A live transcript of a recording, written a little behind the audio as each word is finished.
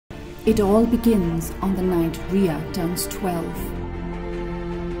It all begins on the night Rea turns 12.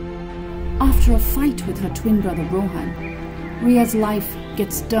 After a fight with her twin brother Rohan, Rea's life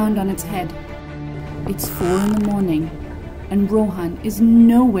gets turned on its head. It's 4 in the morning, and Rohan is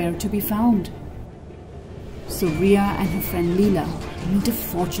nowhere to be found. So Rea and her friend Leela meet a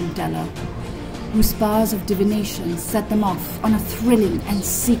fortune teller, whose powers of divination set them off on a thrilling and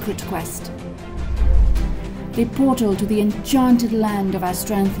secret quest. They portal to the enchanted land of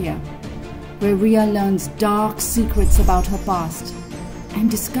Astranthia, where Rea learns dark secrets about her past and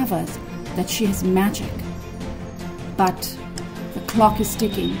discovers that she has magic. But the clock is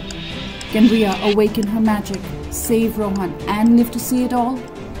ticking. Can Rea awaken her magic, save Rohan, and live to see it all?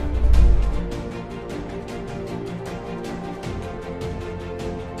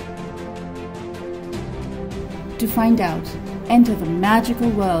 To find out, enter the magical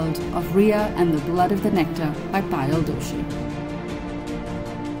world of Rea and the Blood of the Nectar by Payal Doshi.